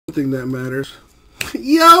thing that matters.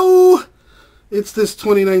 Yo! It's this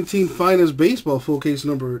 2019 Finest Baseball full case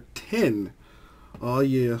number 10. Oh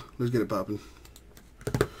yeah, let's get it popping.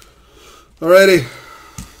 Alrighty.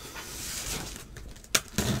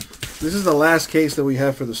 This is the last case that we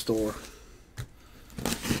have for the store.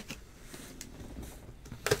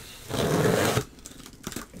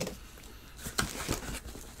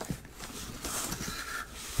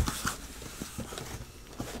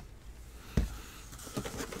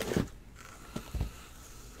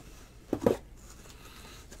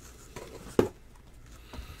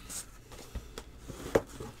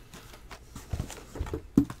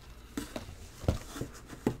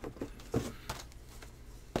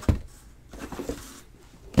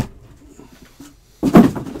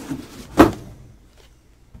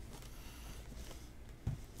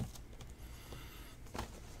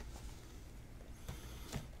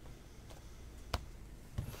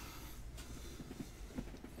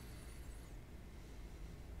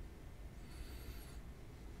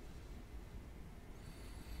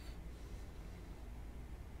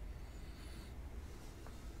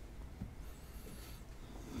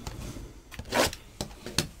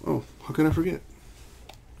 Oh, how can I forget?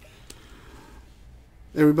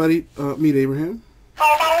 Everybody, meet Abraham.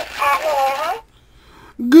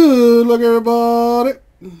 Good luck, everybody.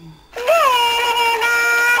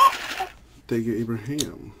 Thank you,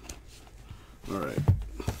 Abraham. Alright.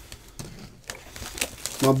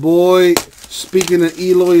 My boy speaking of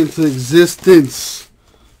Eloy into existence.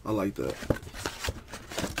 I like that.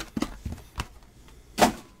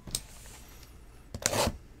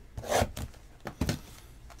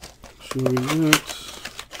 Showing that.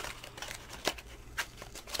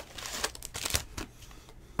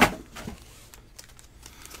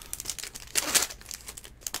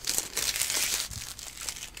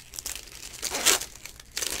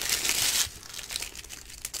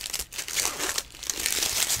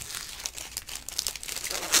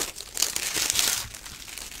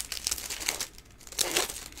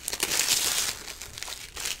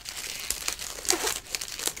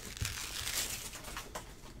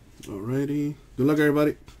 Alrighty. Good luck,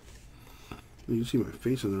 everybody. You can see my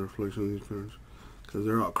face in the reflection of these cards because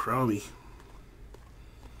they're all crowny.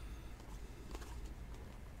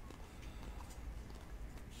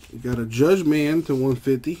 You got a Judge Man to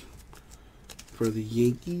 150 for the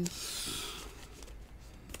Yankees.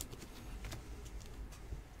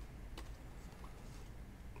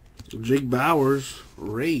 Jake Bauers,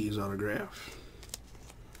 Rays autograph.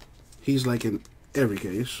 He's like in every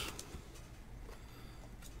case.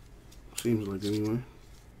 Seems like anyway.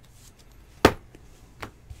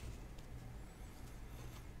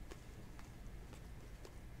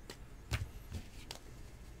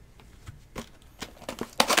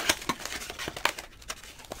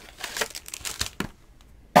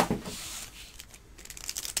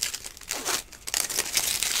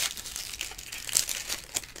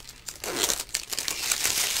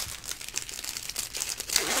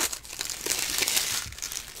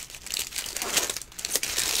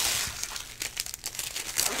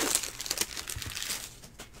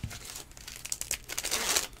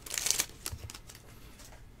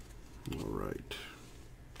 Alright.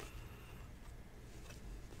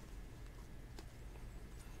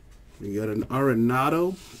 We got an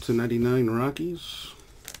Arenado to 99 Rockies.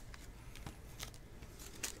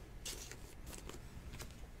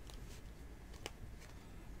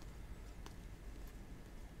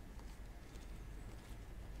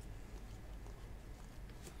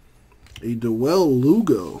 A Dewell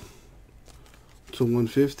Lugo to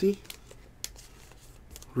 150.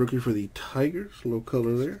 Rookie for the Tigers. Low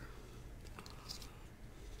color there.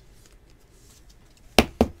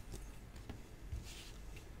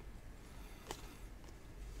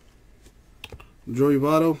 Joey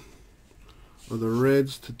Votto of the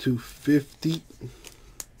Reds to 250.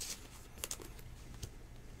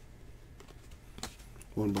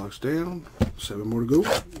 One box down. 7 more to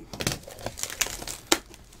go.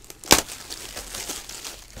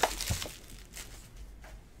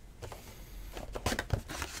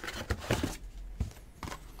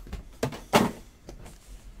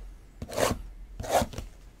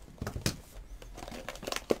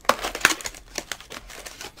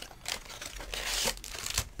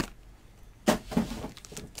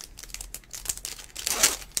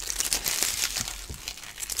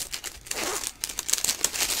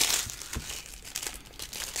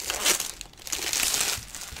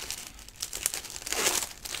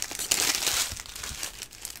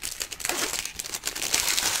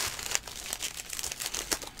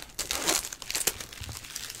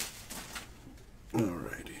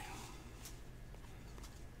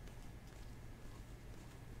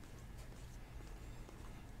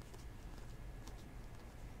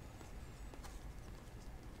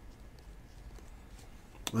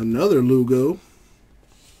 Another Lugo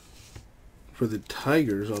for the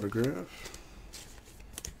Tigers autograph.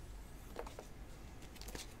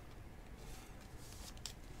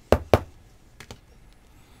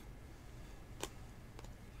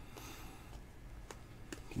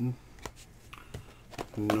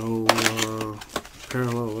 No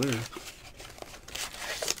parallel there.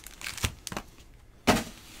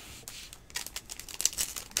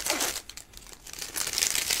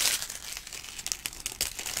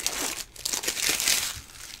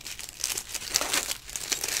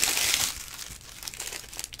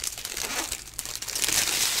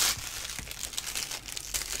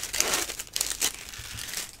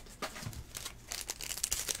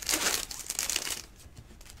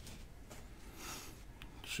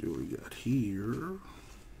 See what we got here.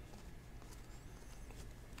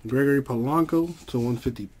 Gregory Polanco to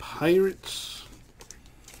 150 Pirates.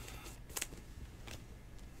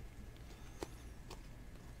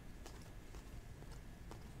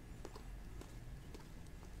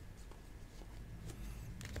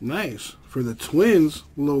 Nice. For the Twins,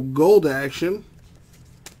 little gold action.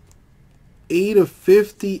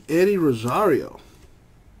 8/50 Eddie Rosario.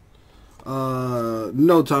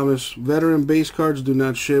 No, Thomas. Veteran base cards do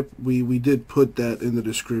not ship. We did put that in the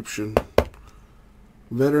description.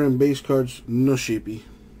 Veteran base cards, no shippy.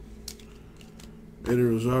 Eddie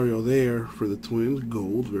Rosario there for the Twins.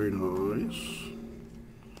 Gold, very nice.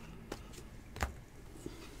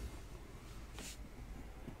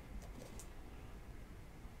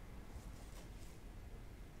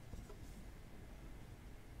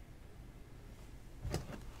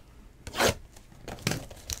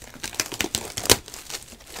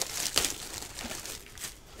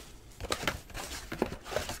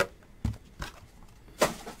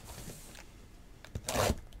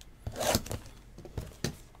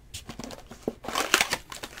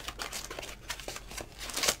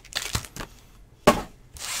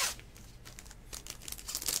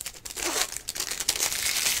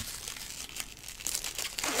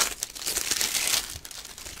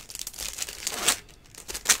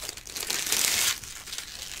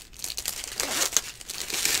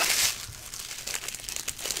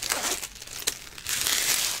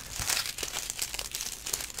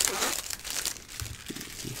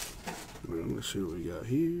 Let's see what we got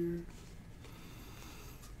here.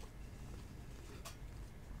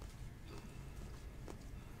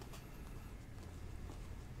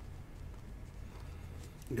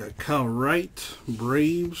 We got Kyle Wright,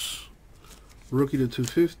 Braves, rookie to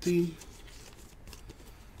 250.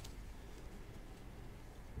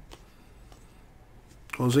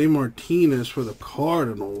 Jose Martinez for the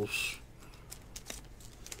Cardinals.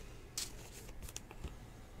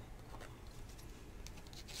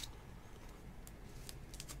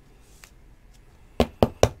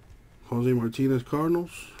 Jose Martinez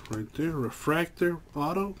Cardinals, right there. Refractor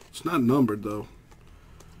auto. It's not numbered though,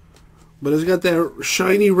 but it's got that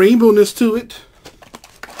shiny rainbowness to it.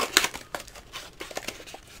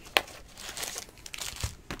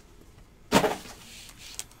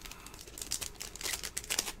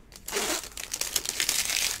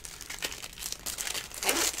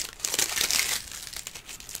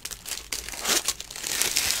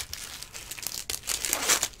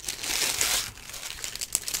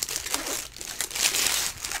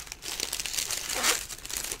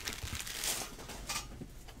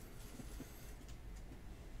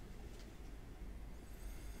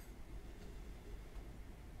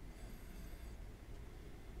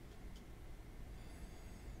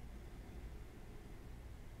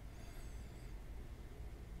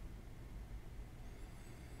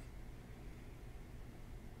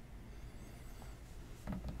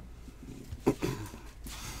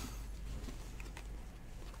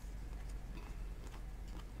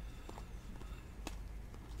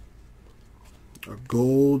 A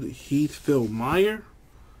gold Heathfield Meyer,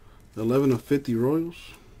 11/50 Royals.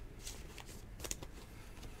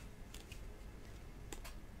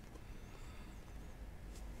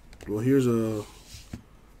 Well, here's a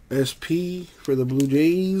SP for the Blue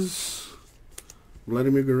Jays,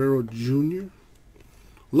 Vladimir Guerrero Jr.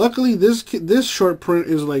 Luckily, this short print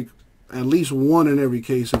is like at least one in every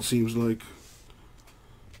case, it seems like.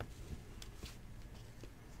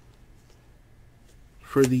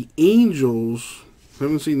 For the Angels,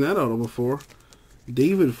 haven't seen that auto before.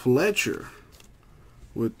 David Fletcher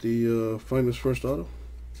with the Finest First auto.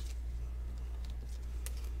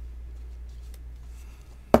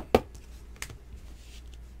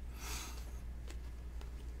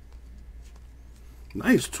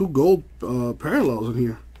 Nice, 2 gold parallels in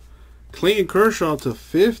here. Clayton Kershaw to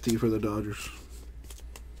 50 for the Dodgers.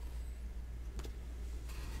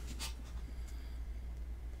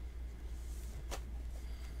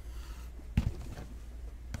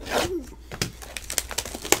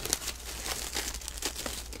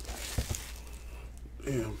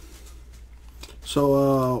 Yeah.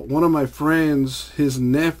 So one of my friends, his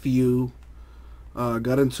nephew,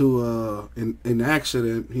 got into an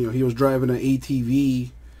accident. You know, he was driving an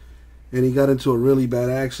ATV, and he got into a really bad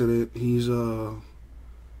accident. He's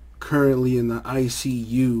currently in the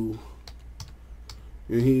ICU,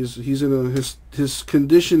 and he's in his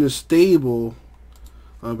condition is stable.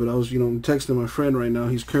 But I was texting my friend right now.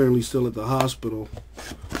 He's currently still at the hospital.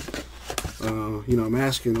 I'm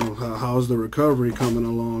asking him how's the recovery coming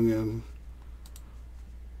along, and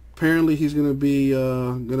apparently he's gonna be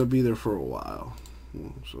there for a while.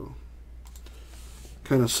 So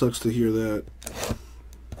kind of sucks to hear that.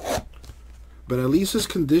 But at least his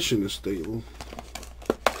condition is stable.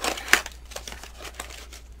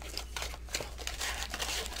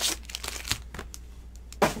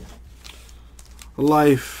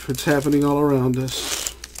 Life, it's happening all around us.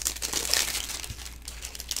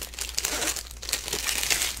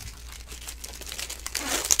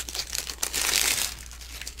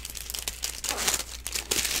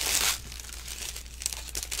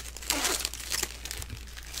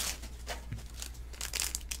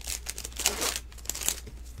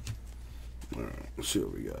 All right, let's see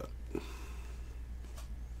what we got.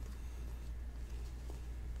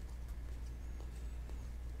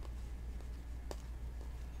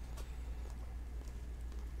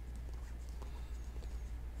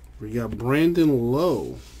 We got Brandon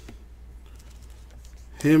Lowe.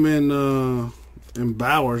 Him and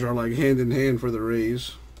Bowers are like hand in hand for the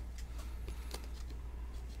Rays.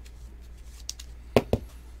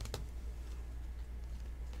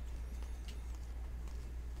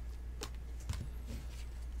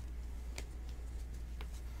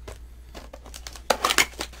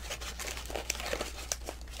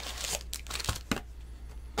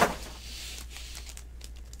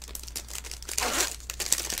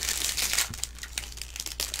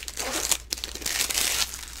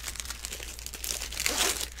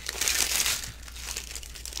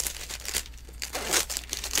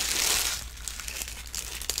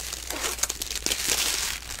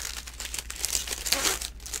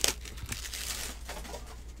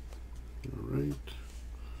 Right.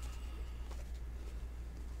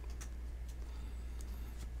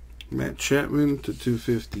 Matt Chapman to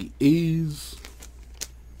 250 A's.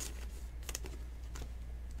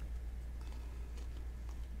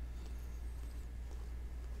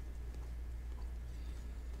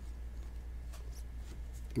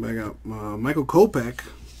 I got Michael Kopech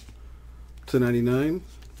to 99.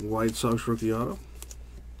 White Sox rookie auto.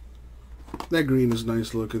 That green is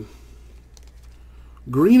nice looking.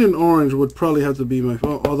 Green and orange would probably have to be my...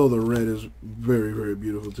 Although the red is very, very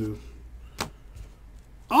beautiful too.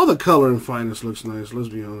 All the color and fineness looks nice, let's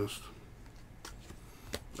be honest.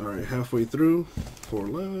 Alright, halfway through. 4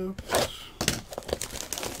 left.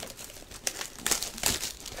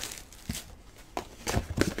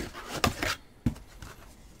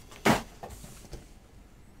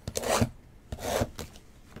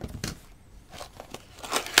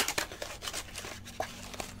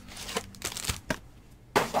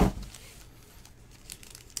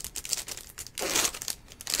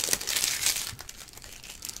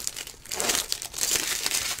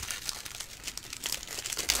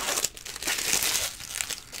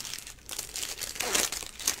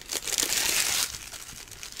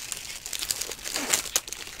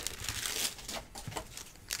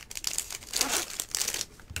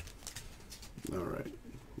 Alright,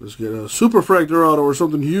 let's get a Superfractor auto or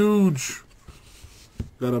something huge.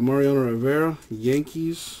 Got a Mariano Rivera,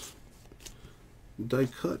 Yankees, die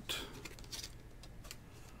cut.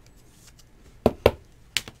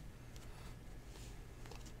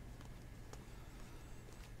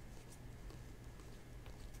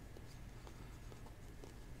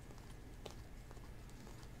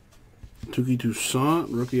 Tuki Toussaint,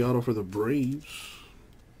 rookie auto for the Braves.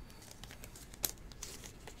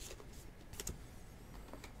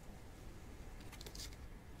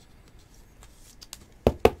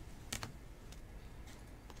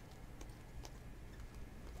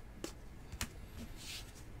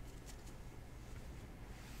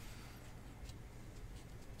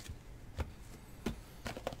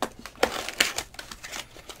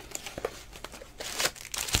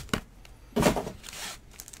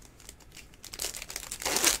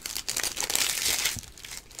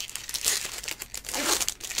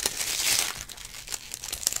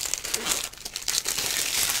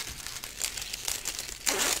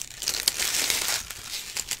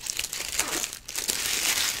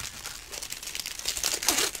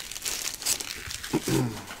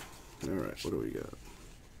 Alright, what do we got?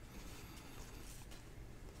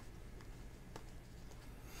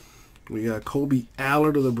 We got Kobe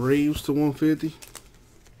Allard of the Braves to 150.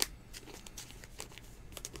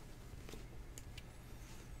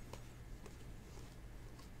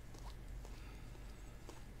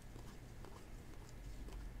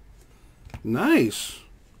 Nice.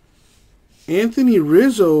 Anthony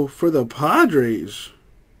Rizzo for the Padres.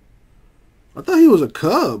 I thought he was a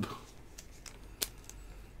Cub.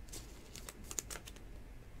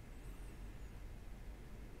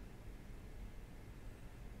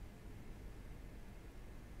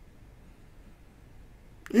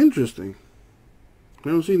 Interesting. I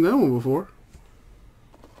haven't seen that one before.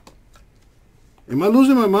 Am I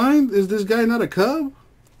losing my mind? Is this guy not a Cub?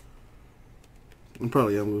 I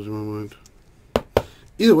probably am losing my mind.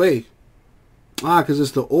 Either way. Because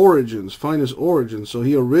it's the Origins. Finest Origins. So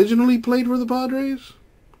he originally played for the Padres?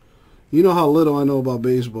 You know how little I know about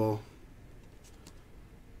baseball.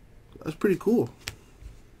 That's pretty cool.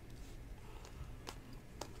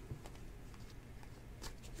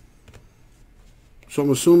 So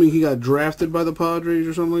I'm assuming he got drafted by the Padres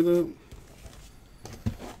or something like that?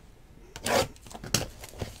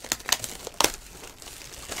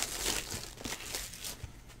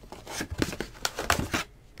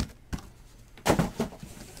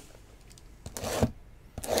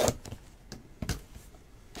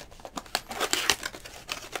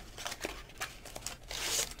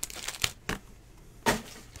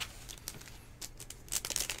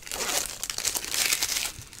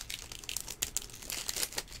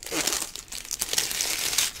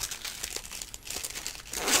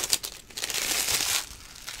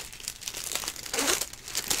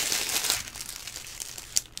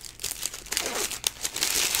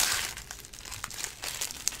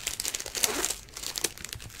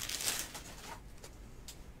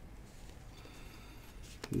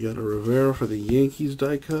 You got a Rivera for the Yankees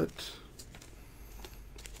die cut.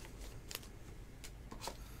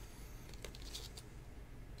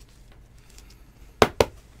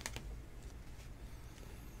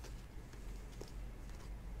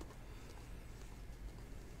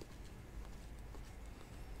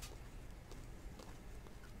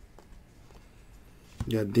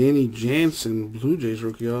 You got Danny Jansen, Blue Jays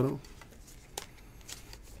rookie auto.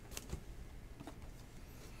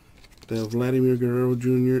 That Vladimir Guerrero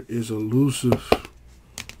Jr. is elusive.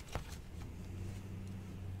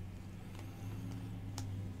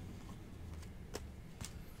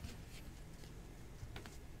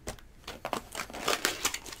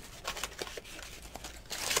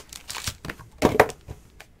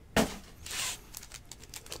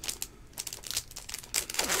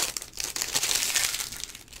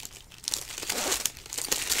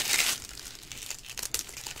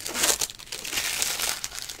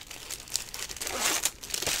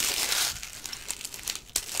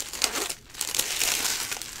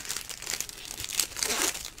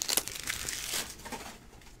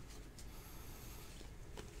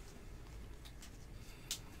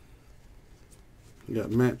 You got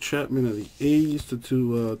Matt Chapman of the A's to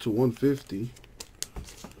 150.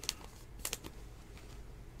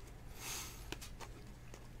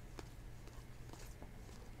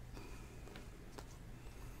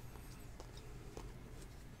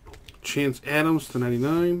 Chance Adams to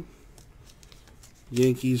 99.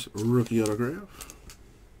 Yankees rookie autograph.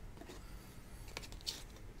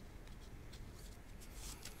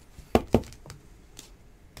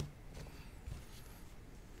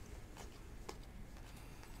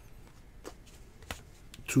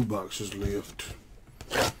 Two boxes left.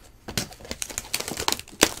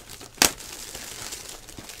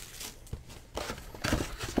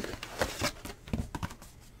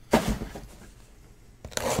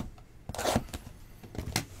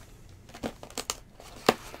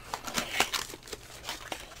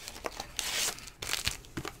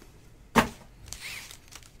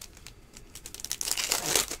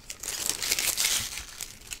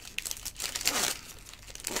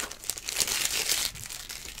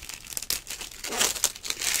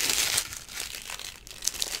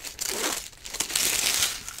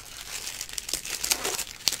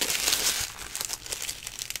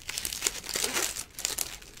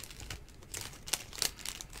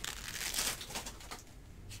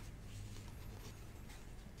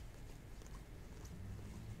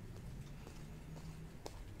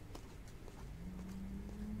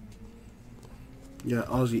 You got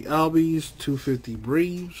Ozzie Albies, 250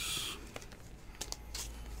 Braves.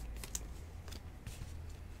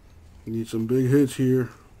 Need some big hits here.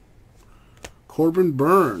 Corbin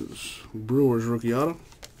Burns, Brewers rookie auto.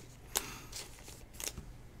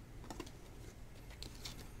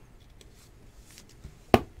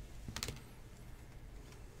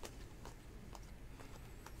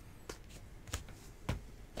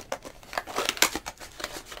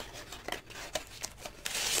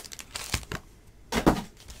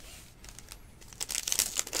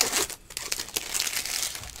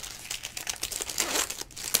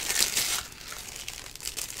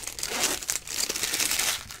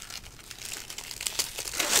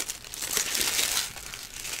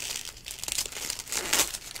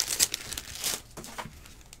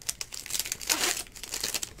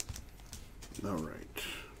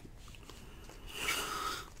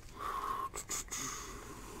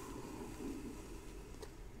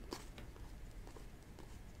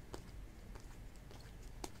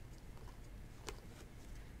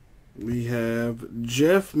 have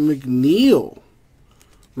Jeff McNeil.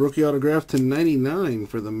 Rookie autograph to 99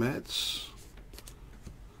 for the Mets.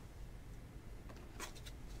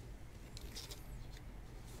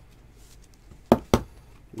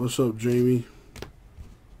 What's up, Jamie?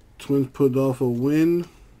 Twins put off a win.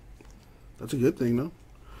 That's a good thing, though.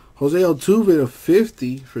 Jose Altuve to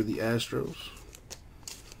 50 for the Astros.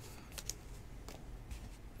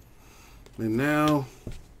 And now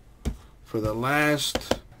for the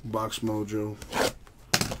last Box Mojo.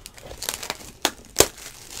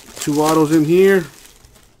 2 autos in here.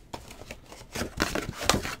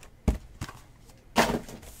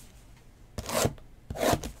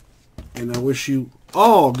 And I wish you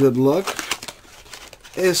all good luck,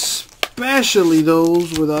 especially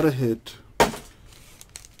those without a hit.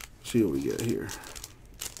 See what we get here.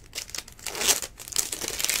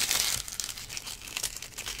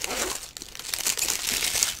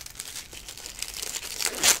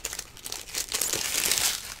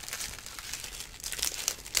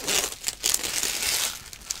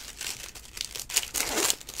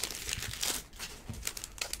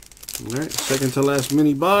 Alright, second to last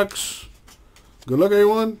mini box. Good luck,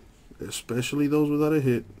 everyone, especially those without a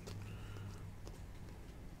hit.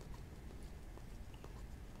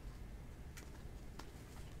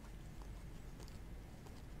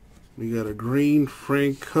 We got a green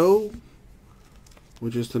Franco,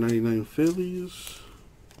 which is to 99 Phillies.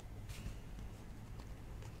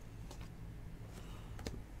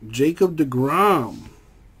 Jacob deGrom,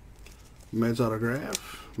 Mets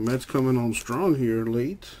autograph. Mets coming on strong here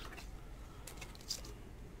late.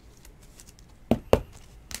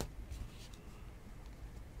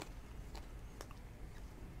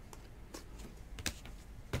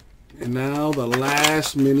 And now the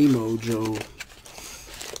last mini mojo.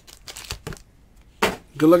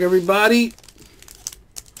 Good luck, everybody,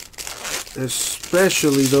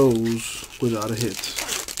 especially those without a hit.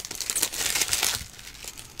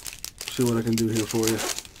 See what I can do here for you.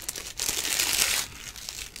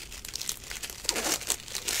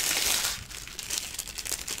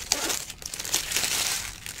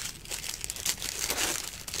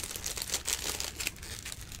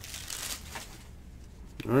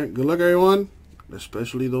 Alright, good luck, everyone,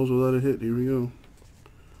 especially those without a hit. Here we go.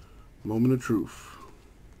 Moment of truth.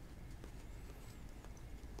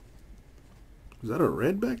 Is that a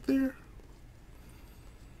red back there?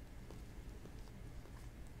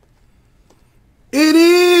 It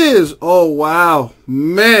is! Oh, wow.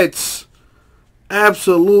 Mets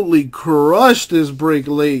absolutely crushed this break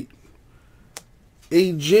late.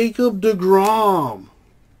 A Jacob deGrom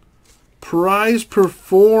prize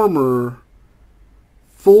performer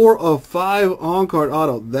 4 of 5 on-card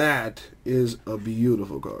auto. That is a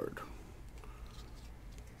beautiful card.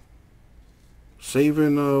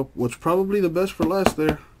 Saving what's probably the best for last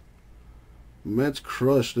there. Mets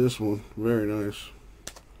crushed this one. Very nice.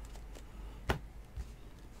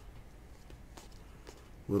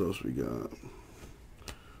 What else we got?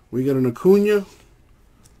 We got an Acuna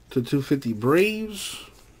to 250 Braves.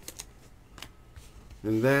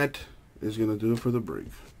 And that is going to do it for the break.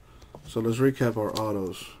 So let's recap our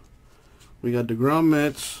autos. We got deGrom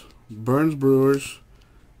Mets, Burns Brewers,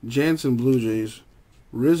 Jansen Blue Jays,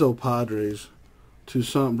 Rizzo Padres,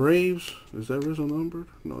 Toussaint Braves. Is that Rizzo numbered?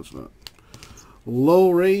 No, it's not.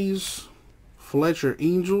 Low Rays, Fletcher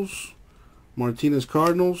Angels, Martinez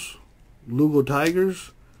Cardinals, Lugo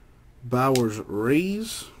Tigers, Bowers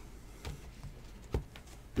Rays.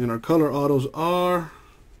 And our color autos are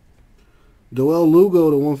Doel Lugo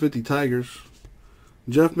to 150 Tigers,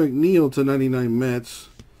 Jeff McNeil to 99 Mets,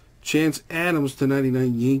 Chance Adams to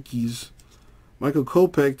 99 Yankees, Michael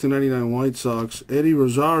Kopech to 99 White Sox, Eddie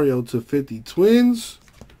Rosario to 50 Twins,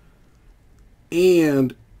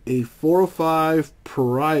 and a 405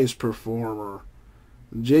 prize performer.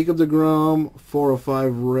 Jacob deGrom,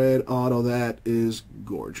 405 red auto. That is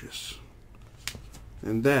gorgeous.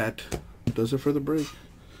 And that does it for the break.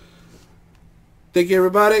 Thank you,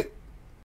 everybody.